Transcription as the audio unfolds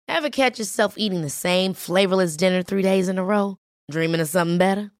Ever catch yourself eating the same flavorless dinner 3 days in a row? Dreaming of something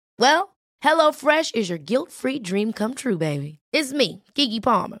better? Well, HelloFresh is your guilt-free dream come true, baby. It's me, Keke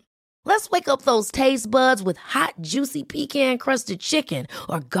Palmer. Let's wake up those taste buds with hot, juicy pecan-crusted chicken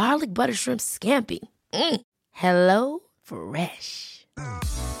or garlic butter shrimp scampi. Hello Fresh.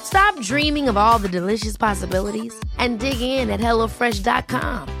 Stop dreaming of all the delicious possibilities and dig in at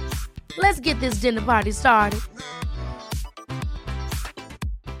HelloFresh.com. Let's get this dinner party started.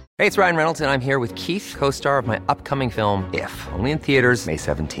 Hey, it's Ryan Reynolds, and I'm here with Keith, co-star of my upcoming film, If, only in theaters May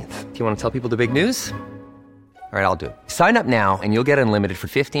 17th. Do you want to tell people the big news? All right, I'll do it. Sign up now and you'll get unlimited for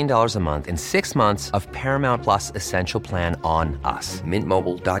 $15 a month and 6 months of Paramount Plus Essential Plan on us.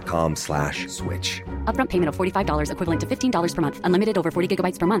 MintMobile.com/switch. Upfront payment of $45 equivalent to $15 per month. Unlimited over 40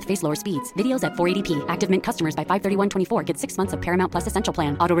 gigabytes per month. Face lower speeds. Videos at 480p. Active Mint customers by 531.24 get 6 months of Paramount Plus Essential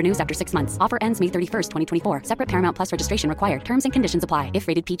Plan. Auto renews after 6 months. Offer ends May 31st, 2024. Separate Paramount Plus registration required. Terms and conditions apply if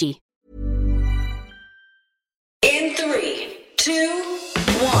rated PG. In 3, 2,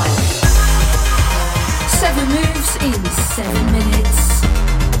 1. 7 moves in 7 minutes.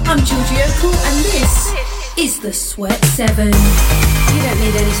 I'm Georgie Okell and this is the Sweat 7. You don't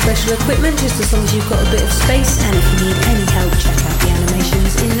need any special equipment, just as long as you've got a bit of space, and if you need any help, check out the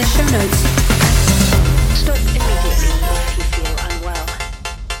animations in the show notes. Stop immediately if you feel unwell.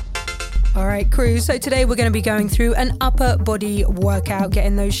 Alright crew, so today we're going to be going through an upper body workout,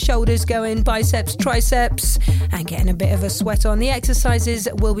 getting those shoulders going, biceps, triceps, and getting a bit of a sweat on. The exercises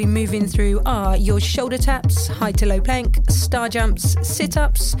we'll be moving through are your shoulder taps, high to low plank, star jumps,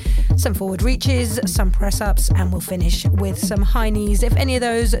 sit-ups, some forward reaches, some press-ups, and we'll finish with some high knees. If any of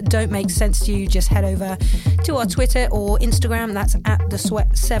those don't make sense to you, just head over to our Twitter or Instagram, that's at the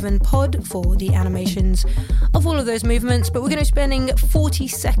Sweat7pod for the animations of all of those movements. But we're going to be spending 40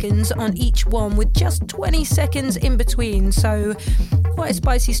 seconds on each one with just 20 seconds in between, so quite a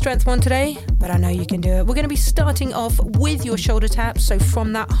spicy strength one today, but I know you can do it. We're going to be starting off with your shoulder taps, so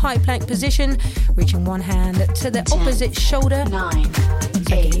from that high plank position, reaching one hand to the 10, opposite shoulder, 9, so 8,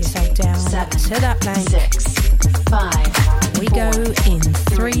 get yourself down 7, to that plank. 6, 5, We 4, go in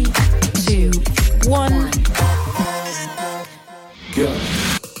 3, 2, 1. Go.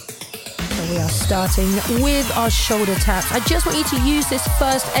 So we are starting with our shoulder taps. I just want you to use this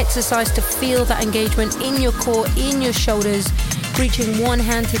first exercise to feel that engagement in your core, in your shoulders, reaching one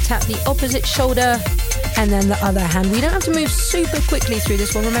hand to tap the opposite shoulder and then the other hand. We don't have to move super quickly through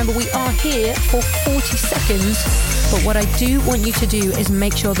this one. Remember, we are here for 40 seconds, but what I do want you to do is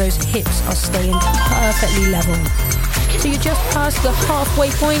make sure those hips are staying perfectly level. So you're just past the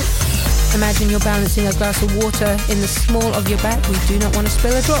halfway point. Imagine you're balancing a glass of water in the small of your back. We do not want to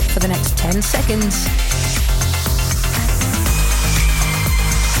spill a drop for the next 10 seconds.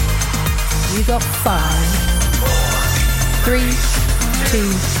 You got 5, 3,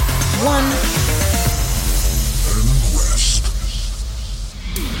 2, 1.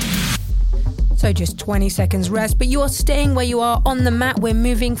 So just 20 seconds rest, but you are staying where you are on the mat. We're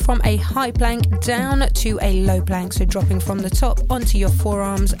moving from a high plank down to a low plank. So dropping from the top onto your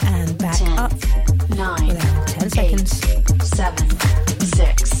forearms and back 10, up. 9, Without 10 seconds. 8, 7,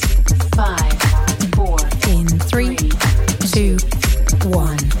 6, 5, 4, In 3, 2,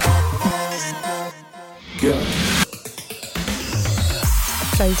 1. Go.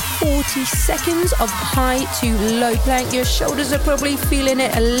 So 40 seconds of high to low plank. Your shoulders are probably feeling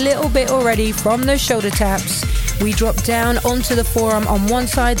it a little bit already from those shoulder taps. We drop down onto the forearm on one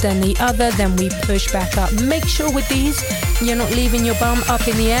side, then the other, then we push back up. Make sure with these, you're not leaving your bum up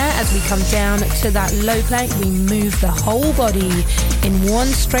in the air. As we come down to that low plank, we move the whole body in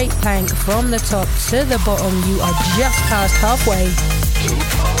one straight plank from the top to the bottom. You are just past halfway.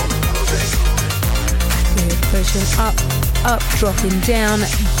 Good, pushing up, up, dropping down,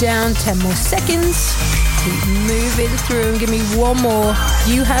 down, 10 more seconds. Keep moving through and give me one more.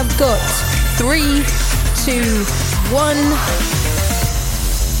 You have got 3, 2, 1.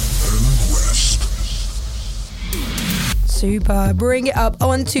 Super. Bring it up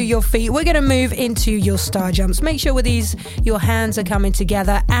onto your feet. We're going to move into your star jumps. Make sure with these, your hands are coming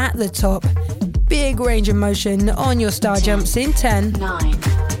together at the top. Big range of motion on your star jumps in 10, 9,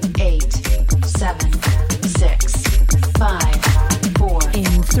 8, 7, 6, 5, 4,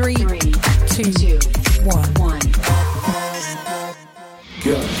 in 3, 2, 1. 1.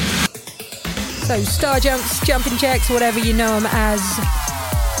 Go. So star jumps, jumping jacks, whatever you know them as.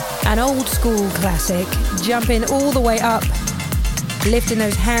 An old school classic. Jumping all the way up, lifting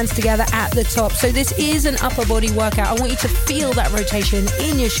those hands together at the top. So this is an upper body workout. I want you to feel that rotation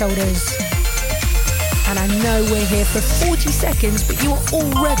in your shoulders. And I know we're here for 40 seconds, but you're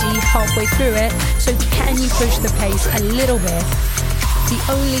already halfway through it. So can you push the pace a little bit? the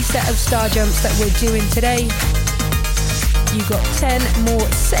only set of star jumps that we're doing today. You've got 10 more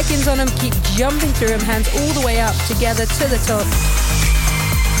seconds on them. Keep jumping through them, hands all the way up, together to the top.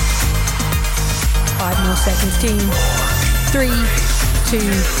 5 more seconds, team. 3,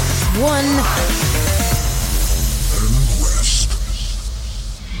 2, 1.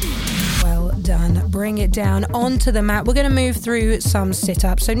 Well done. Bring it down onto the mat. We're going to move through some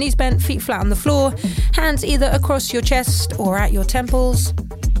sit-ups. So knees bent, feet flat on the floor, hands either across your chest or at your temples.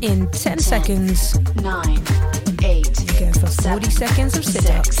 In 10 seconds. 9, 8. You go for 40 seconds of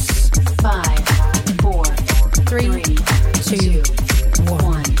sit-ups. 5, 4, 3, 2,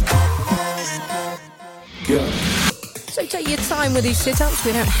 1. Go. So take your time with these sit-ups.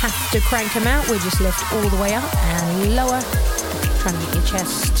 We don't have to crank them out. We just lift all the way up and lower. Trying to get your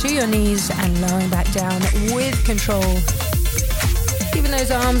chest to your knees and lowering back down with control. Giving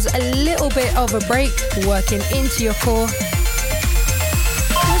those arms a little bit of a break, working into your core.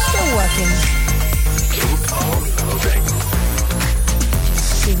 We're still working.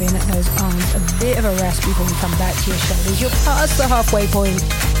 Giving those arms a bit of a rest before we come back to your shoulders. You're past the halfway point.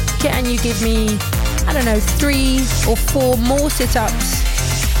 Can you give me, 3 or 4 more sit-ups?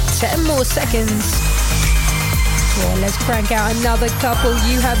 10 more seconds. Well, let's crank out another couple.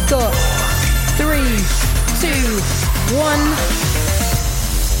 You have got 3, 2, 1.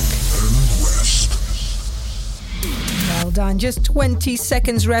 Well done. Just 20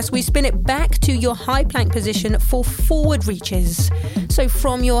 seconds rest. We spin it back to your high plank position for forward reaches. So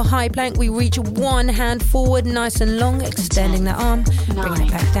from your high plank, we reach one hand forward, nice and long, extending the arm, bringing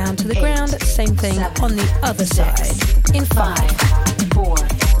it back down to the ground. Same thing on the other side. In 5, 4,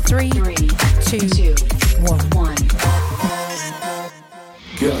 3, 2, 1.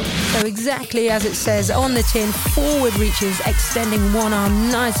 Go. So exactly as it says on the tin, forward reaches, extending one arm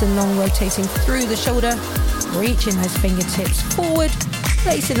nice and long, rotating through the shoulder, reaching those fingertips forward,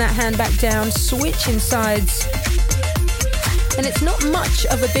 placing that hand back down, switching sides. And it's not much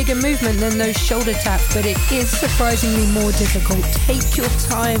of a bigger movement than those shoulder taps, but it is surprisingly more difficult. Take your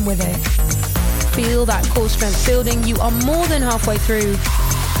time with it. Feel that core strength building. You are more than halfway through.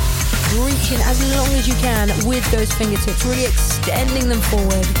 Reaching as long as you can with those fingertips, really extending them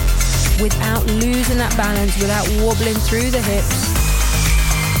forward without losing that balance, without wobbling through the hips.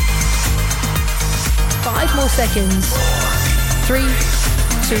 5 more seconds. 3,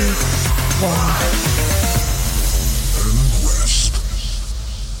 2, 1.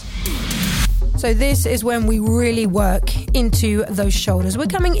 So this is when we really work into those shoulders. We're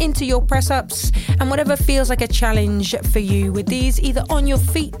coming into your press-ups, and whatever feels like a challenge for you with these, either on your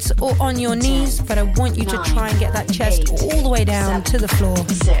feet or on your knees, but I want you to try and get that chest all the way down to the floor.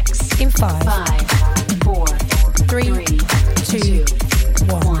 6. In 5, 4, 3, 2,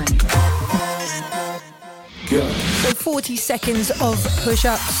 1. Go. So 40 seconds of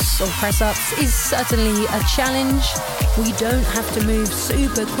push-ups or press-ups is certainly a challenge. We don't have to move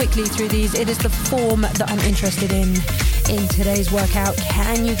super quickly through these. It is the form that I'm interested in today's workout.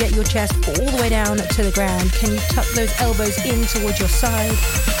 Can you get your chest all the way down to the ground? Can you tuck those elbows in towards your side?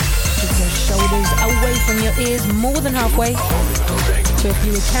 Keep your shoulders away from your ears, more than halfway. So if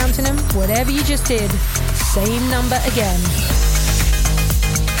you were counting them, whatever you just did, same number again.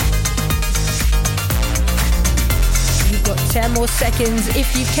 You've got 10 more seconds.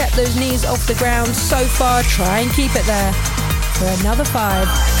 If you've kept those knees off the ground so far, try and keep it there for another 5,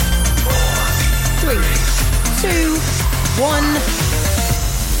 3, 2, 1.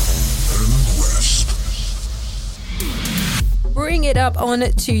 Bring it up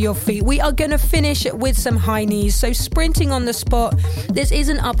onto your feet. We are going to finish with some high knees. So sprinting on the spot. This is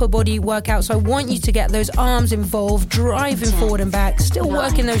an upper body workout, so I want you to get those arms involved, driving forward and back, still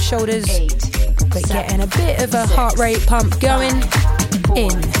working those shoulders, but getting a bit of a heart rate pump going.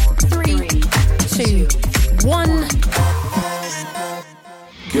 In 3, 2, 1.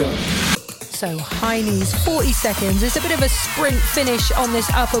 Go. So high knees, 40 seconds. It's a bit of a sprint finish on this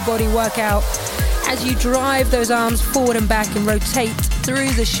upper body workout. As you drive those arms forward and back and rotate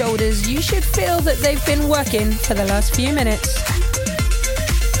through the shoulders, you should feel that they've been working for the last few minutes.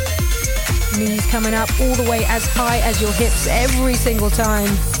 Knees coming up all the way as high as your hips every single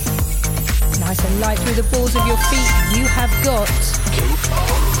time. Nice and light through the balls of your feet. You have got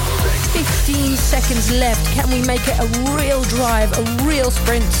 15 seconds left. Can we make it a real drive, a real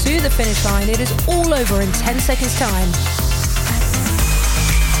sprint to the finish line? It is all over in 10 seconds time.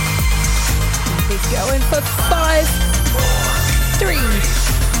 Keep going for 5, 3,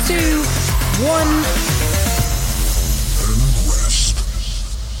 2, 1.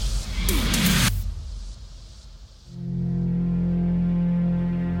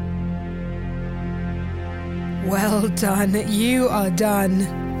 Well done. You are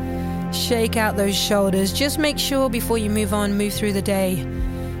done. Shake out those shoulders. Just make sure before you move on, move through the day.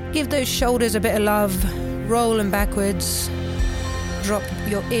 Give those shoulders a bit of love. Roll them backwards. Drop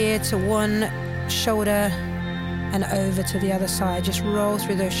your ear to one shoulder and over to the other side. Just roll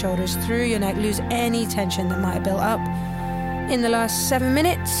through those shoulders, through your neck. Lose any tension that might have built up in the last 7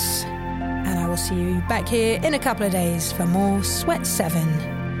 minutes. And I will see you back here in a couple of days for more Sweat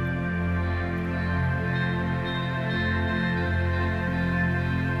 7.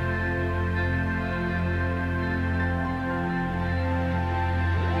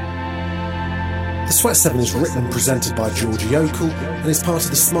 The Sweat 7 is written and presented by Georgie Okell and is part of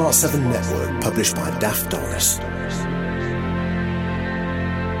the Smart 7 network, published by Daft Doris.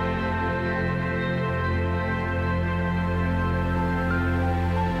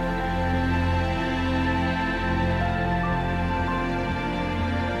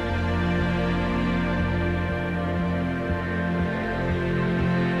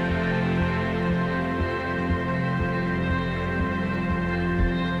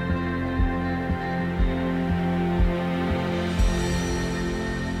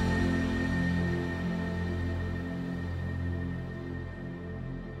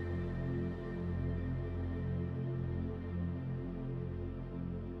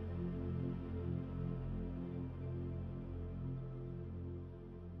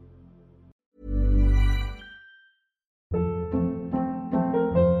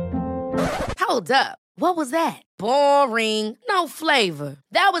 Hold up. What was that? Boring. No flavor.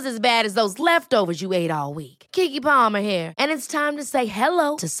 That was as bad as those leftovers you ate all week. Keke Palmer here, and it's time to say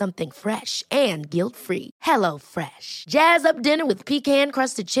hello to something fresh and guilt-free. Hello Fresh. Jazz up dinner with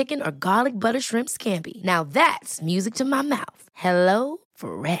pecan-crusted chicken or garlic butter shrimp scampi. Now that's music to my mouth. Hello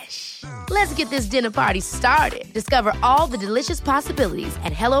Fresh. Let's get this dinner party started. Discover all the delicious possibilities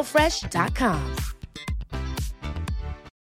at HelloFresh.com.